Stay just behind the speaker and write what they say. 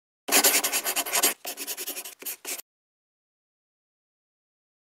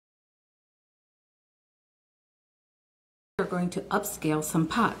We're going to upscale some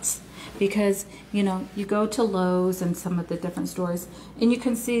pots because, you know, you go to Lowe's and some of the different stores and you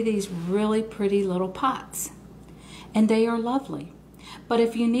can see these really pretty little pots and they are lovely. But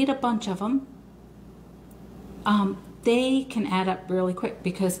if you need a bunch of them, they can add up really quick,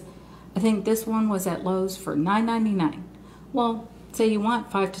 because I think this one was at Lowe's for $9.99. Well, say you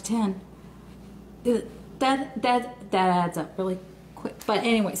want 5 to 10, that adds up really quick. But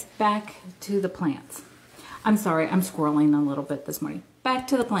anyways, back to the plants. I'm sorry, I'm squirreling a little bit this morning. Back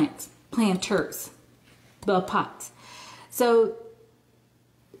to the plants, planters, the pots. So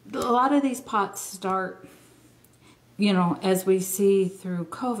a lot of these pots start, you know, as we see through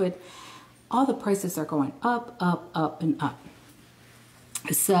COVID, all the prices are going up, up, up, and up.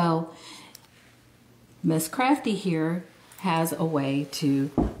 So Miss Crafty here has a way to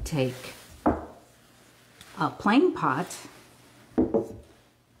take a plain pot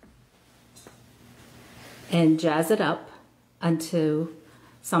and jazz it up into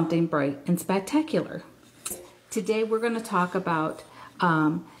something bright and spectacular. Today we're going to talk about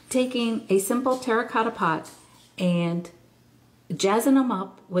taking a simple terracotta pot and jazzing them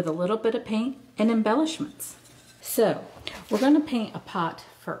up with a little bit of paint and embellishments. So we're going to paint a pot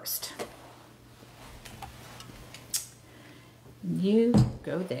first. You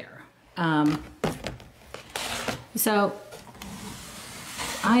go there. So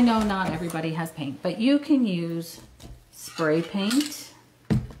I know not everybody has paint, but you can use spray paint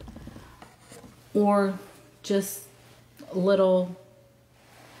or just little,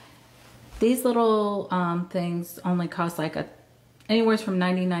 these little things only cost like anywhere from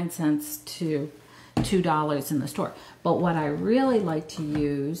 99 cents to $2 in the store. But what I really like to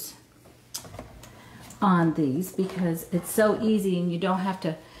use on these, because it's so easy and you don't have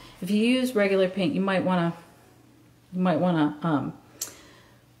to, if you use regular paint, you might want to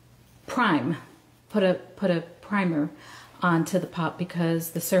prime, put a primer onto the pot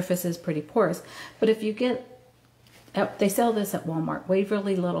because the surface is pretty porous. But if you get, they sell this at Walmart,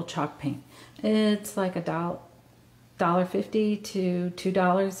 Waverly Little Chalk Paint. It's like $1.50 to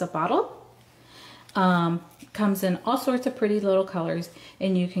 $2 a bottle. Comes in all sorts of pretty little colors,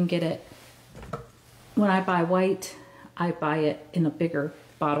 and you can get it. When I buy white, I buy it in a bigger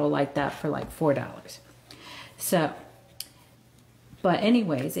bottle like that for like $4. So, but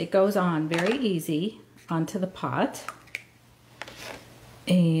anyways, it goes on very easy onto the pot.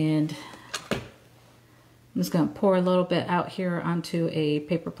 And I'm just going to pour a little bit out here onto a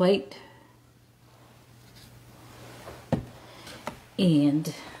paper plate.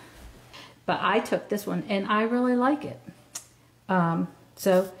 But I took this one and I really like it.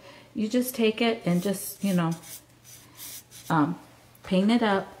 So you just take it and just, you know, paint it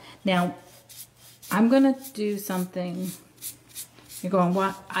up. Now, I'm going to do something. You're going,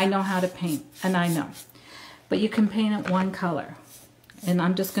 what? I know how to paint, and I know. But you can paint it one color. And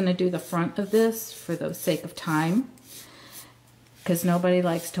I'm just going to do the front of this for the sake of time, because nobody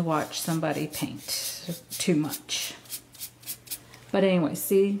likes to watch somebody paint too much. But anyway,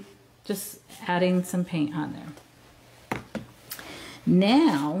 see, just adding some paint on there.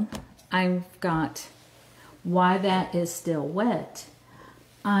 Now, I've got, while that is still wet,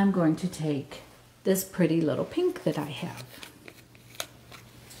 I'm going to take this pretty little pink that I have.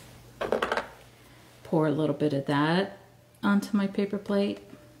 Pour a little bit of that onto my paper plate.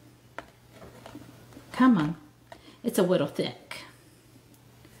 Come on, it's a little thick.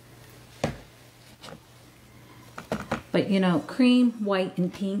 But you know, cream, white,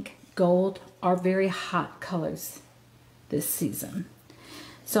 and pink, gold are very hot colors this season.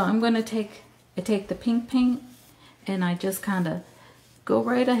 So I'm going to take the pink paint and I just kind of go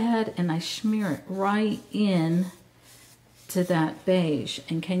right ahead and I smear it right in to that beige.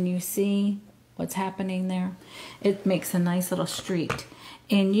 And can you see what's happening there? It makes a nice little streak.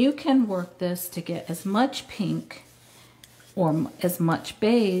 And you can work this to get as much pink or as much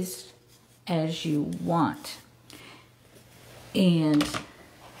beige as you want. And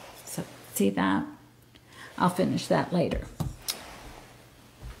so, see that? I'll finish that later.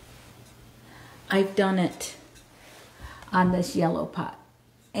 I've done it on this yellow pot.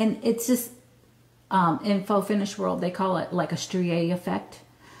 And it's just, in faux finish world, they call it like a strié effect.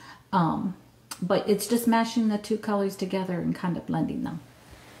 But it's just mashing the two colors together and kind of blending them.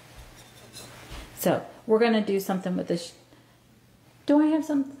 So, we're going to do something with this. Do I have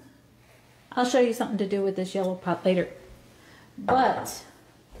some? I'll show you something to do with this yellow pot later. But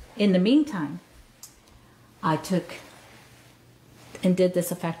in the meantime, I took and did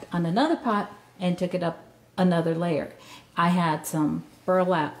this effect on another pot and took it up another layer. I had some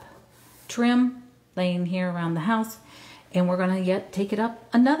burlap trim laying here around the house, and we're going to take it up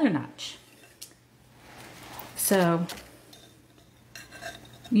another notch. So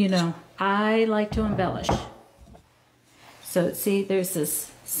you know, I like to embellish. So see, there's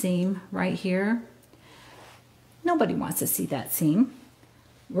this seam right here. Nobody wants to see that seam.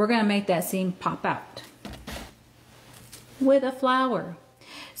 We're gonna make that seam pop out with a flower.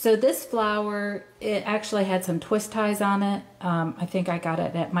 So this flower, it actually had some twist ties on it. I think I got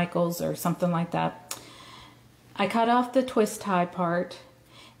it at Michael's or something like that. I cut off the twist tie part,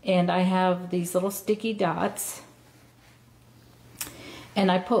 and I have these little sticky dots.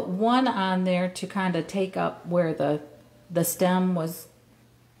 And I put one on there to kind of take up where the stem was,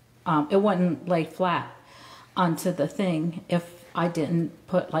 it wouldn't lay flat onto the thing if I didn't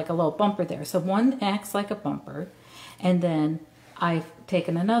put like a little bumper there. So one acts like a bumper, and then I've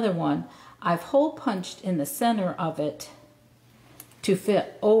taken another one. I've hole punched in the center of it to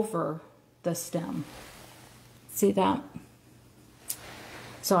fit over the stem. See that?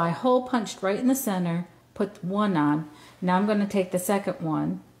 So I hole punched right in the center, put one on. Now I'm going to take the second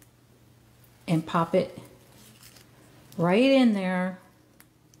one and pop it right in there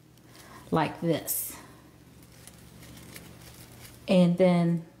like this. And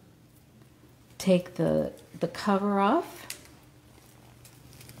then take the cover off.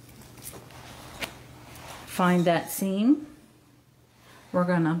 Find that seam. We're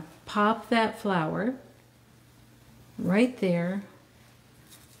going to pop that flower right there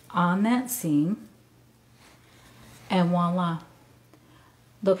on that seam, and voila,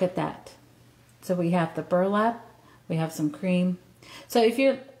 look at that. So we have the burlap, we have some cream. So if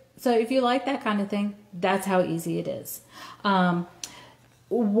you like that kind of thing, that's how easy it is.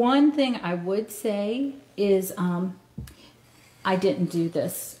 One thing I would say is I didn't do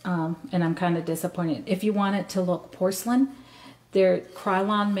this, and I'm kind of disappointed. If you want it to look porcelain,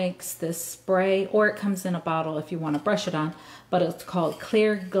 Krylon makes this spray, or it comes in a bottle if you want to brush it on, but it's called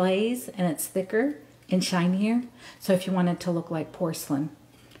Clear Glaze, and it's thicker and shinier. So if you want it to look like porcelain,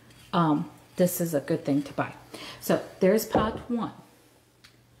 this is a good thing to buy. So there's pot one.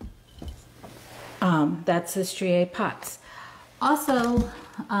 That's the strié pots. Also,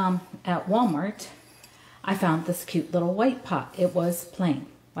 at Walmart, I found this cute little white pot. It was plain,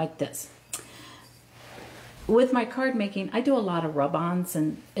 like this. With my card making, I do a lot of rub-ons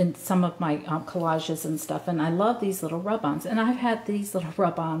and some of my collages and stuff, and I love these little rub-ons. And I've had these little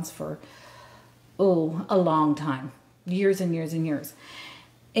rub-ons for, a long time, years and years and years.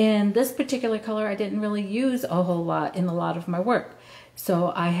 And this particular color I didn't really use a whole lot in a lot of my work,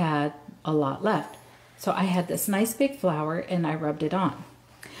 so I had a lot left. So I had this nice big flower, and I rubbed it on.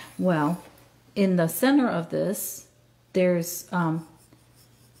 Well, in the center of this, there's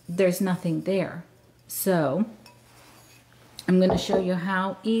nothing there. So I'm going to show you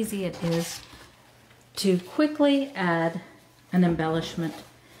how easy it is to quickly add an embellishment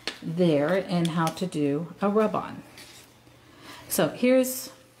there and how to do a rub-on. So here's,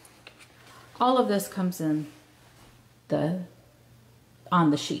 all of this comes in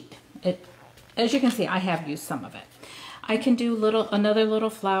on the sheet. As you can see, I have used some of it. I can do another little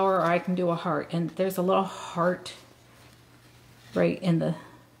flower, or I can do a heart, and there's a little heart right in the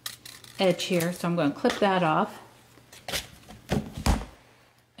edge here, so I'm going to clip that off,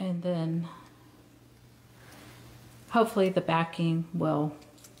 and then hopefully the backing will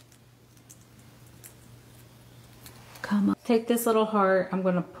come up. Take this little heart, I'm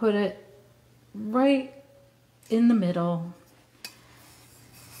going to put it right in the middle,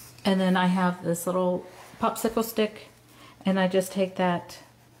 and then I have this little popsicle stick, and I just take that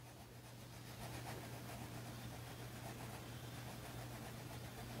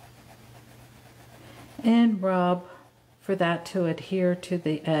and rub for that to adhere to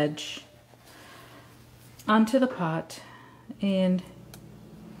the edge onto the pot, and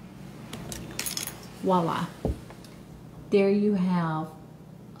voila, there you have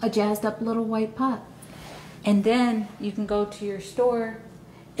a jazzed up little white pot. And then you can go to your store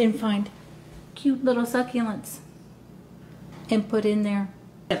and find cute little succulents and put in there.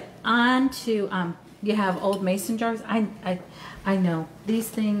 On to you have old mason jars. I know these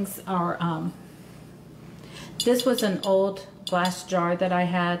things are this was an old glass jar that I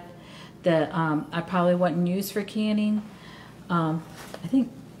had that I probably wouldn't use for canning. I think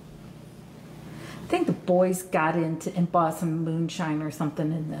the boys got into and bought some moonshine or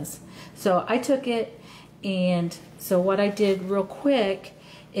something in this. So I took it, and so what I did real quick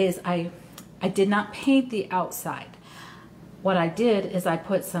is I did not paint the outside. What I did is I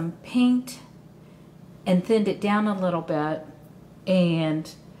put some paint and thinned it down a little bit, and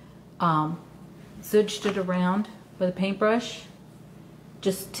zhuzhed it around with a paintbrush.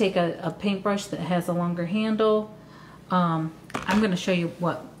 Just take a paintbrush that has a longer handle. I'm going to show you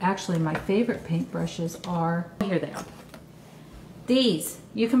what actually my favorite paintbrushes are. Here they are. These,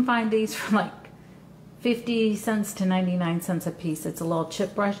 you can find these for like 50 cents to 99 cents a piece. It's a little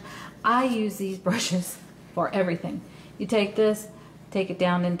chip brush. I use these brushes for everything. You take this, take it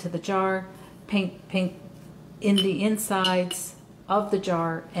down into the jar, paint in the insides of the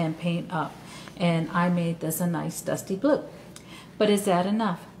jar and paint up. And I made this a nice dusty blue. But is that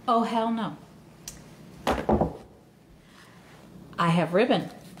enough? Oh, hell no. I have ribbon.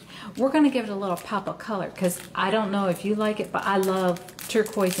 We're going to give it a little pop of color because I don't know if you like it, but I love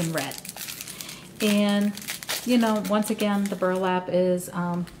turquoise and red. And, you know, once again, the burlap is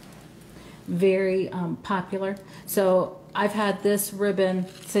very popular. So I've had this ribbon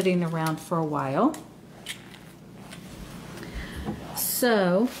sitting around for a while.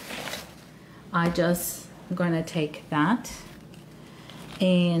 So I'm going to take that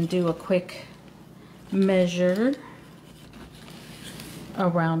and do a quick measure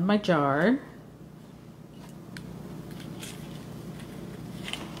around my jar.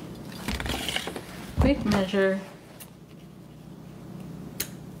 Quick measure,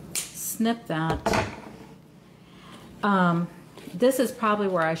 snip that. This is probably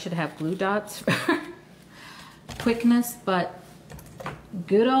where I should have glue dots for quickness, but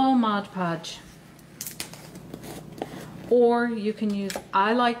good old Mod Podge. Or you can use,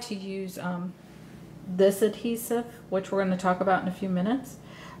 I like to use this adhesive, which we're going to talk about in a few minutes.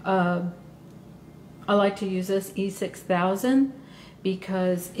 I like to use this E6000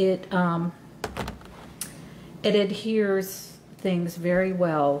 because it adheres things very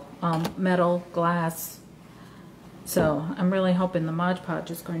well, metal, glass. So I'm really hoping the Mod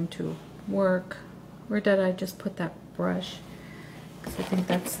Podge is going to work. Where did I just put that brush? Because I think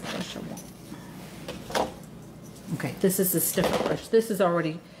that's the brush I want. Okay, this is a stiffer brush. This is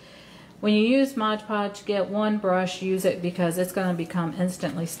already, when you use Mod Podge, get one brush, use it because it's going to become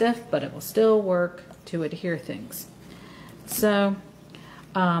instantly stiff, but it will still work to adhere things. So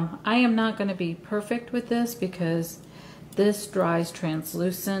I am not going to be perfect with this because this dries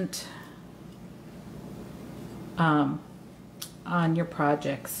translucent on your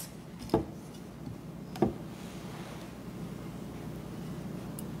projects.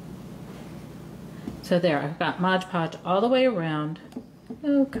 So there, I've got Mod Podge all the way around.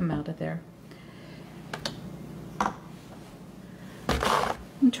 Oh, come out of there.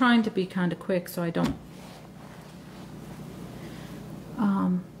 I'm trying to be kind of quick so I don't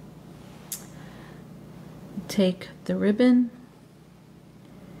take the ribbon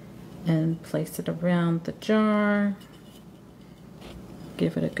and place it around the jar.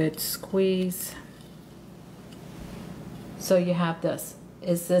 Give it a good squeeze. So you have this.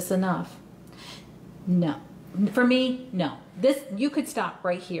 Is this enough? No. For me, no. This, you could stop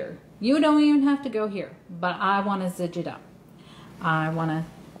right here. You don't even have to go here, but I want to zhuzh it up. I want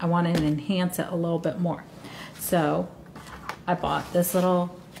to enhance it a little bit more. So I bought this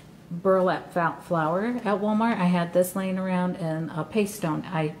little burlap flower at Walmart. I had this laying around in a paste stone.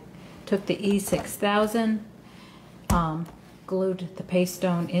 I took the E6000, glued the paste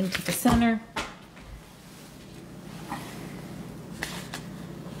stone into the center.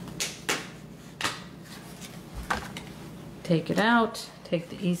 Take it out, take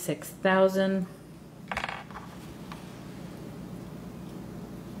the E6000.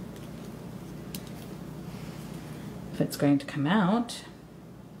 If it's going to come out.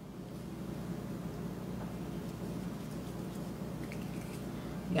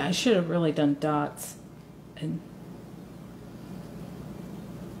 Yeah, I should have really done dots. And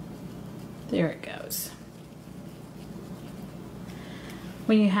there it goes.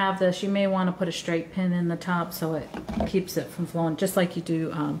 When you have this, you may want to put a straight pin in the top so it keeps it from flowing, just like you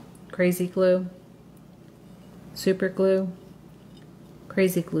do Crazy Glue, Super Glue.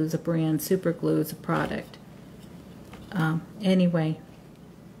 Crazy Glue is a brand, Super Glue is a product. Anyway,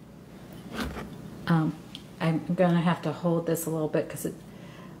 I'm going to have to hold this a little bit because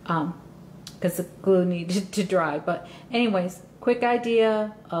the glue needed to dry. But anyways, quick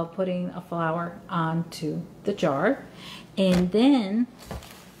idea of putting a flower onto the jar. And then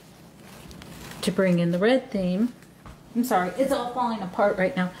to bring in the red theme, I'm sorry, it's all falling apart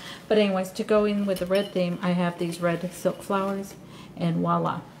right now. But anyways, to go in with the red theme, I have these red silk flowers, and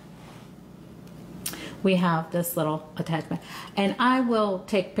voila. We have this little attachment. And I will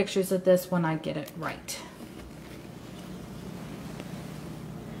take pictures of this when I get it right.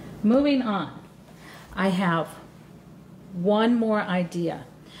 Moving on, I have one more idea.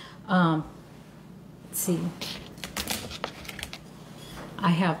 Let's see. I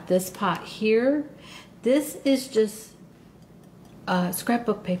have this pot here. This is just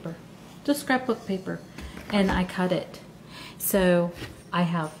scrapbook paper, just scrapbook paper, and I cut it. So I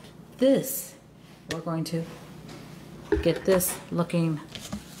have this. We're going to get this looking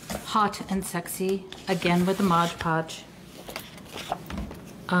hot and sexy, again with the Mod Podge.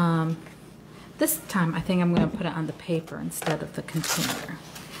 This time I think I'm going to put it on the paper instead of the container.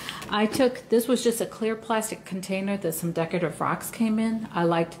 This was just a clear plastic container that some decorative rocks came in. I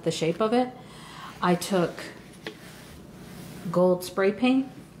liked the shape of it. I took gold spray paint,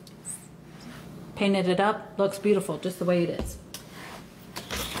 painted it up, looks beautiful just the way it is.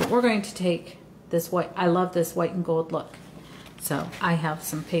 But we're going to take this white, I love this white and gold look. So I have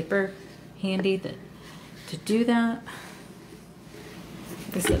some paper handy to do that.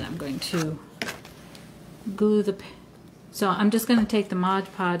 Like I said, I'm going to glue so I'm just going to take the Mod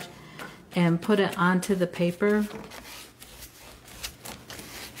Podge and put it onto the paper.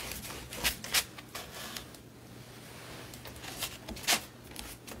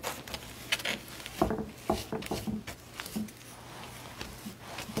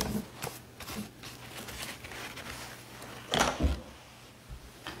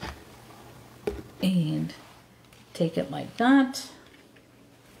 And take it like that.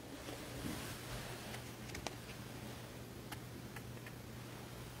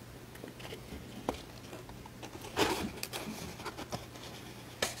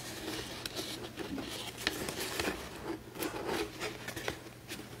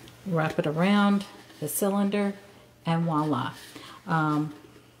 Wrap it around the cylinder and voila. And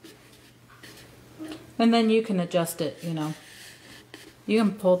then you can adjust it, you know. You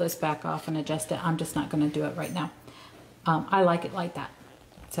can pull this back off and adjust it. I'm just not going to do it right now. I like it like that.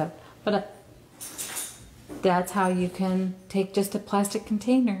 So, but that's how you can take just a plastic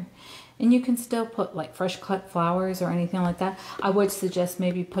container and you can still put like fresh cut flowers or anything like that. I would suggest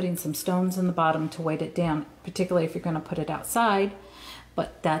maybe putting some stones in the bottom to weight it down, particularly if you're going to put it outside.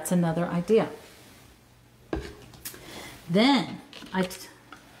 But that's another idea. Then I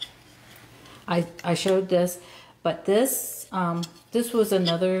showed this, but this was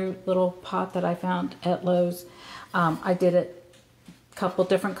another little pot that I found at Lowe's. I did it a couple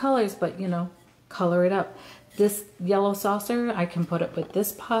different colors, but you know, color it up. This yellow saucer, I can put it with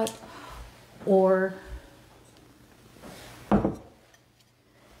this pot or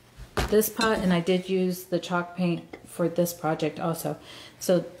this pot, and I did use the chalk paint for this project also.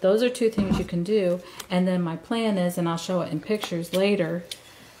 So those are two things you can do. And then my plan is, and I'll show it in pictures later,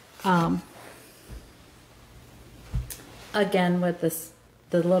 again with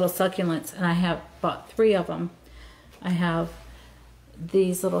the little succulents, and I have bought 3 of them. I have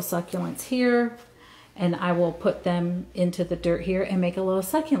these little succulents here, and I will put them into the dirt here and make a little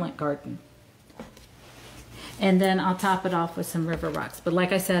succulent garden. And then I'll top it off with some river rocks. But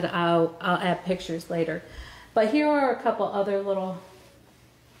like I said, I'll add pictures later. But here are a couple other little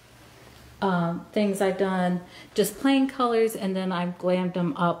things I've done. Just plain colors, and then I've glammed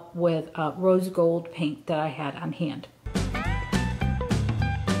them up with rose gold paint that I had on hand.